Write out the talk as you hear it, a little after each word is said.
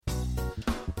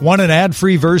Want an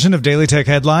ad-free version of Daily Tech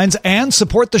Headlines and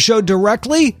support the show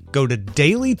directly? Go to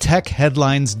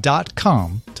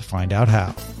dailytechheadlines.com to find out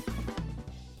how.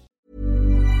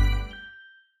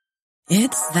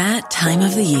 It's that time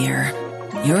of the year.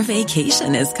 Your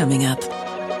vacation is coming up.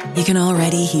 You can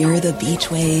already hear the beach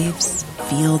waves,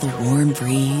 feel the warm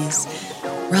breeze,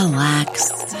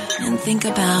 relax, and think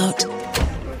about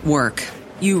work.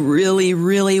 You really,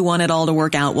 really want it all to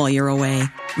work out while you're away.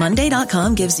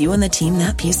 Monday.com gives you and the team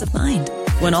that peace of mind.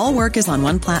 When all work is on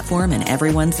one platform and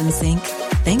everyone's in sync,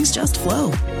 things just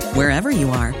flow. Wherever you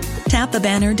are, tap the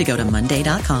banner to go to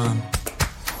Monday.com.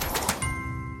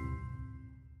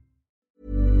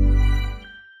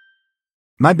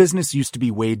 My business used to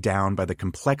be weighed down by the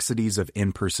complexities of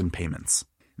in-person payments.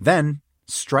 Then,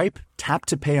 Stripe Tap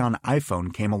to Pay on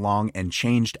iPhone came along and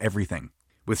changed everything.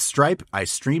 With Stripe, I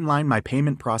streamlined my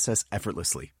payment process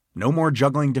effortlessly. No more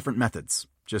juggling different methods.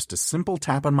 Just a simple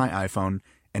tap on my iPhone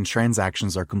and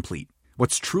transactions are complete.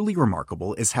 What's truly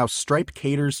remarkable is how Stripe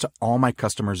caters to all my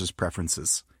customers'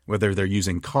 preferences. Whether they're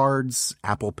using cards,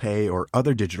 Apple Pay, or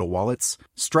other digital wallets,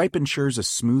 Stripe ensures a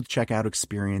smooth checkout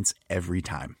experience every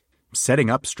time. Setting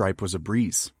up Stripe was a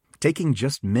breeze, taking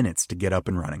just minutes to get up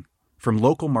and running. From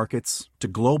local markets to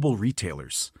global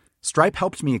retailers, Stripe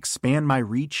helped me expand my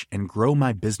reach and grow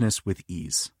my business with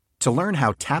ease. To learn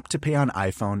how Tap to Pay on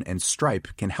iPhone and Stripe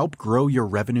can help grow your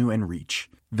revenue and reach,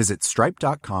 visit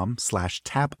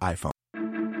stripe.com/tapiphone.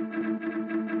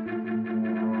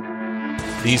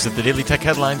 These are the Daily Tech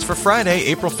Headlines for Friday,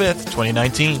 April 5th,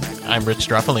 2019. I'm Rich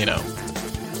Straffolino.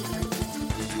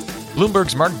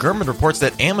 Bloomberg's Mark Gurman reports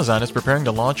that Amazon is preparing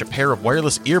to launch a pair of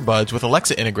wireless earbuds with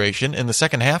Alexa integration in the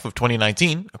second half of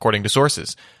 2019, according to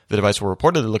sources. The device will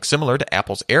reportedly look similar to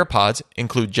Apple's AirPods,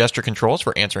 include gesture controls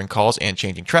for answering calls and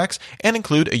changing tracks, and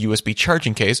include a USB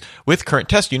charging case, with current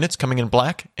test units coming in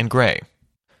black and gray.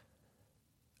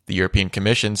 The European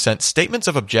Commission sent statements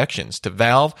of objections to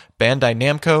Valve, Bandai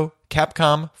Namco,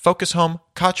 Capcom, Focus Home,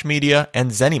 Koch Media,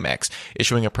 and ZeniMax,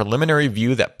 issuing a preliminary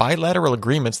view that bilateral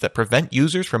agreements that prevent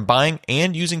users from buying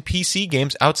and using PC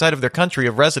games outside of their country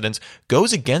of residence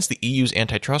goes against the EU's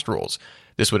antitrust rules.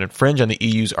 This would infringe on the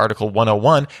EU's Article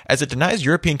 101, as it denies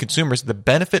European consumers the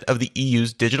benefit of the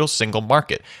EU's digital single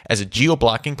market, as it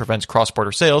geo-blocking prevents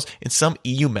cross-border sales in some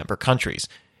EU member countries.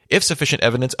 If sufficient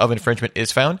evidence of infringement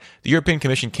is found, the European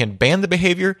Commission can ban the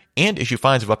behavior and issue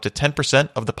fines of up to 10%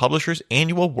 of the publisher's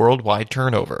annual worldwide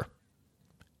turnover.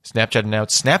 Snapchat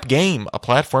announced Snap Game, a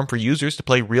platform for users to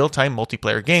play real-time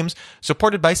multiplayer games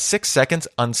supported by 6 seconds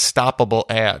unstoppable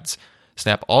ads.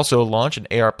 Snap also launched an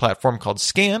AR platform called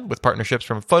Scan with partnerships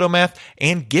from Photomath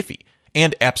and Giphy.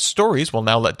 And App Stories will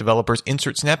now let developers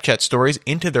insert Snapchat stories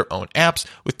into their own apps,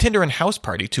 with Tinder and House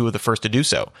Party two of the first to do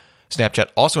so. Snapchat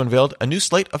also unveiled a new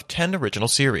slate of 10 original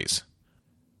series.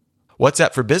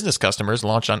 WhatsApp for Business customers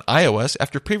launched on iOS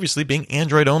after previously being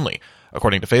Android only.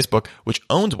 According to Facebook, which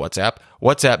owns WhatsApp,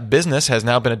 WhatsApp Business has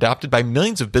now been adopted by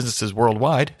millions of businesses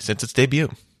worldwide since its debut.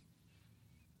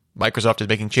 Microsoft is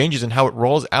making changes in how it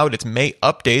rolls out its May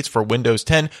updates for Windows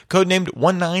 10, codenamed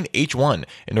 19H1,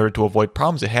 in order to avoid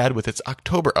problems it had with its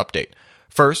October update.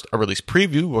 First, a release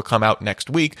preview will come out next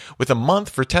week, with a month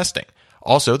for testing.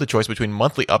 Also, the choice between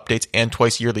monthly updates and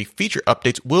twice-yearly feature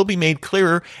updates will be made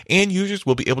clearer, and users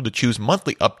will be able to choose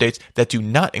monthly updates that do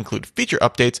not include feature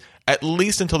updates, at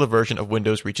least until the version of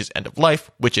Windows reaches end of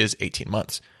life, which is 18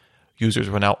 months.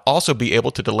 Users will now also be able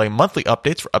to delay monthly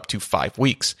updates for up to 5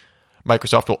 weeks.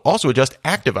 Microsoft will also adjust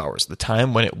active hours, the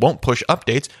time when it won't push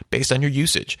updates based on your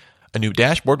usage. A new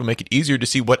dashboard will make it easier to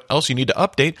see what else you need to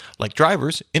update, like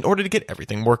drivers, in order to get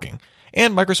everything working.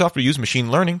 And Microsoft will use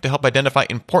machine learning to help identify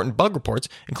important bug reports,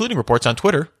 including reports on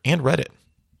Twitter and Reddit.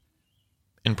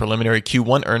 In preliminary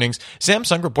Q1 earnings,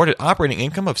 Samsung reported operating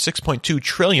income of 6.2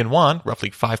 trillion won,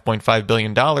 roughly $5.5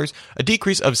 billion, a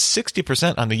decrease of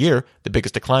 60% on the year, the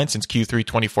biggest decline since Q3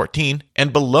 2014,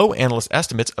 and below analyst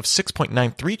estimates of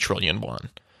 6.93 trillion won.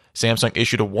 Samsung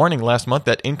issued a warning last month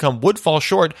that income would fall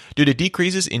short due to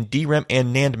decreases in DRAM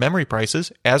and NAND memory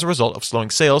prices as a result of slowing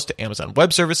sales to Amazon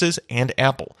Web Services and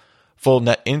Apple. Full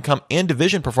net income and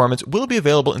division performance will be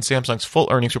available in Samsung's full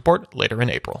earnings report later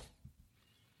in April.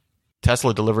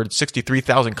 Tesla delivered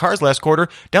 63,000 cars last quarter,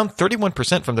 down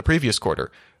 31% from the previous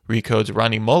quarter. Recode's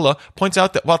Ronnie Mola points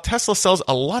out that while Tesla sells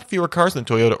a lot fewer cars than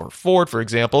Toyota or Ford, for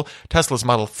example, Tesla's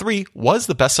Model 3 was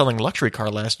the best-selling luxury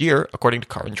car last year, according to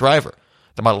Car and Driver.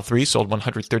 The Model 3 sold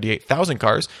 138,000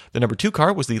 cars. The number 2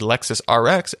 car was the Lexus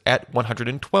RX at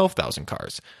 112,000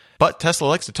 cars. But Tesla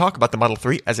likes to talk about the Model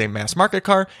 3 as a mass market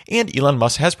car, and Elon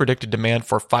Musk has predicted demand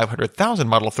for 500,000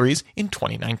 Model 3s in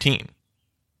 2019.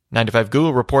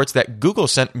 9to5Google reports that Google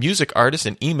sent music artists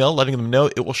an email letting them know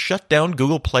it will shut down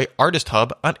Google Play Artist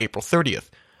Hub on April 30th.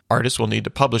 Artists will need to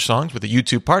publish songs with a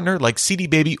YouTube partner like CD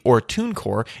Baby or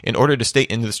TuneCore in order to stay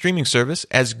in the streaming service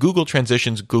as Google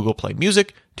transitions Google Play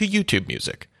Music to YouTube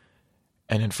Music.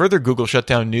 And in further Google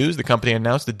shutdown news, the company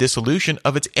announced the dissolution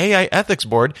of its AI ethics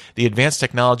board, the Advanced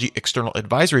Technology External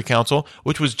Advisory Council,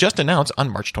 which was just announced on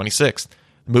March 26th.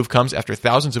 The move comes after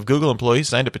thousands of Google employees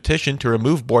signed a petition to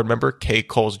remove board member Kay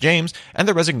Coles-James and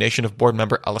the resignation of board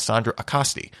member Alessandra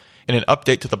Acosti. In an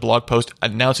update to the blog post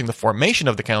announcing the formation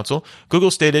of the council,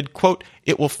 Google stated, quote,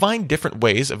 "It will find different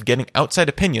ways of getting outside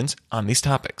opinions on these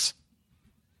topics."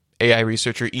 AI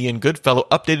researcher Ian Goodfellow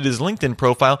updated his LinkedIn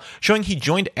profile, showing he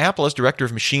joined Apple as Director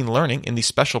of Machine Learning in the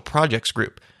Special Projects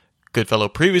Group. Goodfellow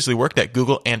previously worked at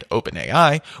Google and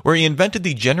OpenAI, where he invented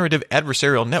the Generative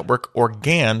Adversarial Network, or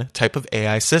GAN, type of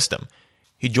AI system.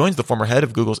 He joins the former head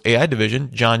of Google's AI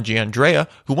division, John Giandrea,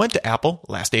 who went to Apple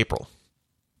last April.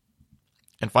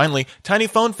 And finally, Tiny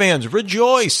Phone fans,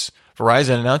 rejoice!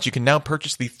 Verizon announced you can now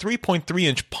purchase the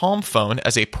 3.3-inch Palm phone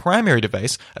as a primary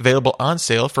device, available on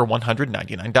sale for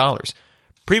 $199.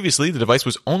 Previously, the device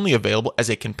was only available as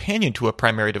a companion to a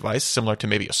primary device, similar to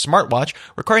maybe a smartwatch,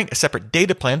 requiring a separate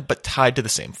data plan but tied to the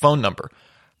same phone number.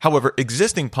 However,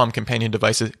 existing Palm companion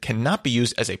devices cannot be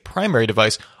used as a primary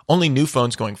device, only new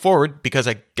phones going forward, because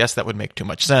I guess that would make too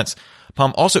much sense.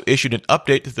 Palm also issued an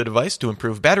update to the device to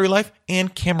improve battery life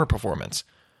and camera performance.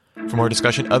 For more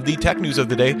discussion of the tech news of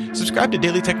the day, subscribe to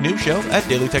Daily Tech News Show at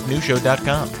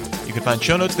dailytechnewsshow.com. You can find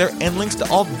show notes there and links to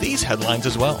all these headlines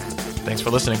as well. Thanks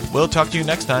for listening. We'll talk to you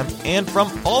next time. And from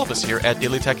all of us here at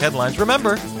Daily Tech Headlines,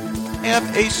 remember,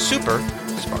 have a super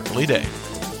sparkly day.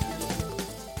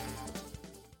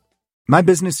 My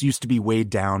business used to be weighed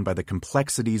down by the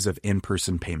complexities of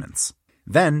in-person payments.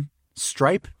 Then,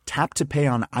 Stripe Tap to Pay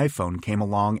on iPhone came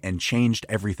along and changed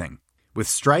everything. With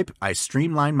Stripe, I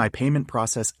streamlined my payment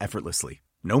process effortlessly.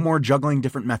 No more juggling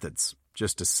different methods.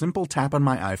 Just a simple tap on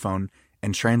my iPhone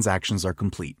and transactions are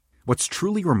complete. What's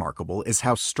truly remarkable is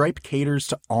how Stripe caters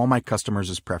to all my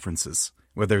customers' preferences.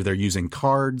 Whether they're using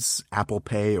cards, Apple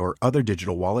Pay, or other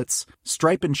digital wallets,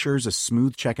 Stripe ensures a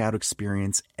smooth checkout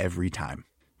experience every time.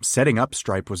 Setting up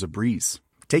Stripe was a breeze,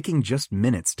 taking just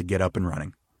minutes to get up and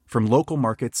running. From local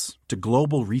markets to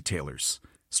global retailers,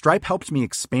 Stripe helped me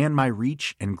expand my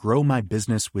reach and grow my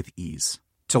business with ease.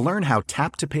 To learn how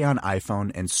Tap to Pay on iPhone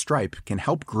and Stripe can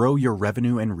help grow your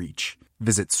revenue and reach,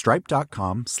 visit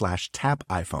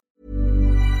stripe.com/tapiphone.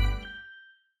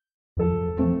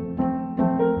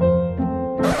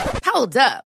 Hold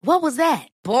up. What was that?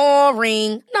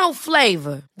 Boring. No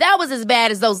flavor. That was as bad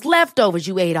as those leftovers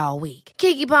you ate all week.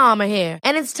 Keke Palmer here.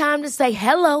 And it's time to say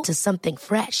hello to something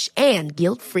fresh and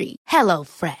guilt-free.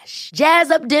 HelloFresh. Jazz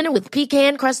up dinner with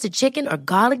pecan-crusted chicken or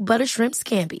garlic butter shrimp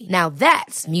scampi. Now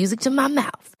that's music to my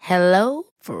mouth.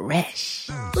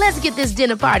 HelloFresh. Let's get this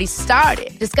dinner party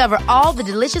started. Discover all the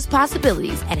delicious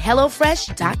possibilities at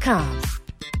HelloFresh.com.